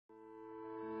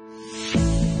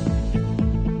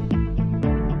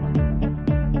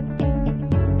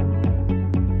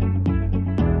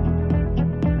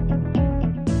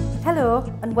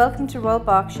and welcome to Royal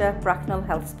Berkshire Bracknell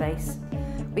Healthspace.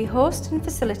 We host and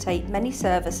facilitate many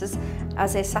services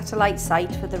as a satellite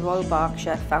site for the Royal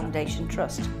Berkshire Foundation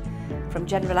Trust, from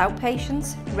general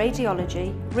outpatients,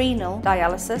 radiology, renal,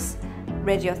 dialysis,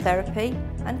 radiotherapy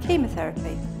and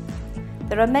chemotherapy.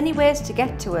 There are many ways to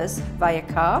get to us via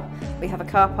car. We have a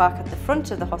car park at the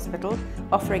front of the hospital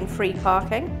offering free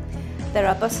parking. There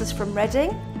are buses from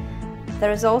Reading.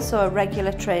 There is also a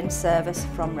regular train service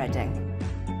from Reading.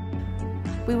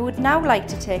 We would now like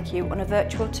to take you on a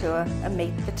virtual tour and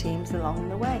meet the teams along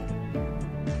the way.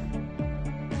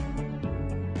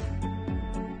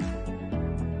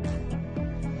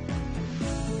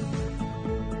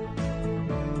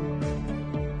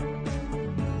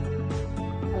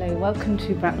 Hello, welcome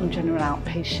to Bracknell General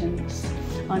Outpatients.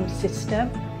 I'm Sister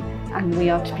and we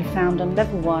are to be found on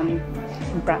level 1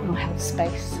 in Bracknell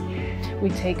Healthspace. We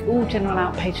take all general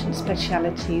outpatient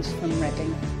specialities from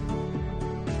Reading.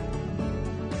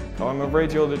 I'm a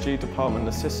radiology department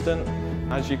assistant.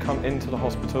 As you come into the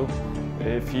hospital,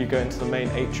 if you go into the main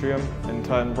atrium and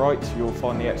turn right, you'll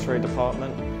find the X-ray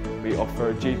department. We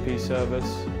offer a GP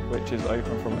service, which is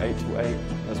open from 8 to 8,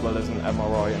 as well as an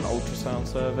MRI and ultrasound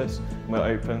service. We're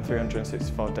open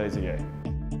 365 days a year.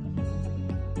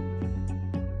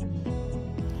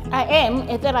 I am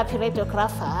a therapy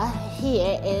radiographer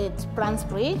here at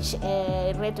Bransbridge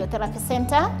Radiotherapy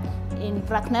Centre in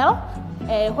Bracknell.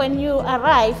 When you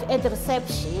arrive at the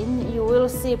reception, you will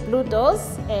see blue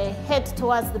doors. Head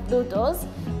towards the blue doors.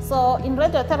 So in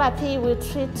radiotherapy, we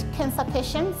treat cancer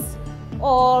patients,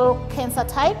 all cancer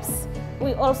types.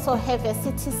 We also have a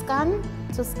CT scan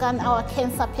to scan our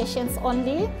cancer patients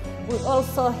only. We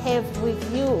also have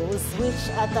reviews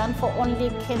which are done for only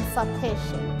cancer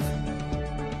patients.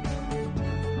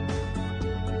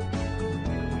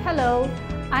 Hello,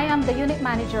 I am the unit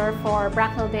manager for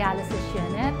Bracknell Dialysis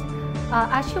Unit.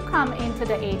 As you come into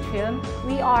the atrium,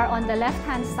 we are on the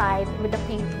left-hand side with the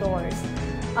pink doors.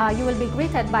 You will be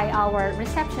greeted by our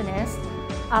receptionist.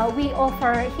 We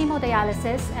offer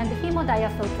hemodialysis and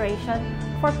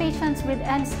hemodiafiltration for patients with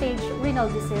end-stage renal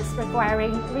disease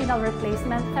requiring renal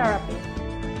replacement therapy.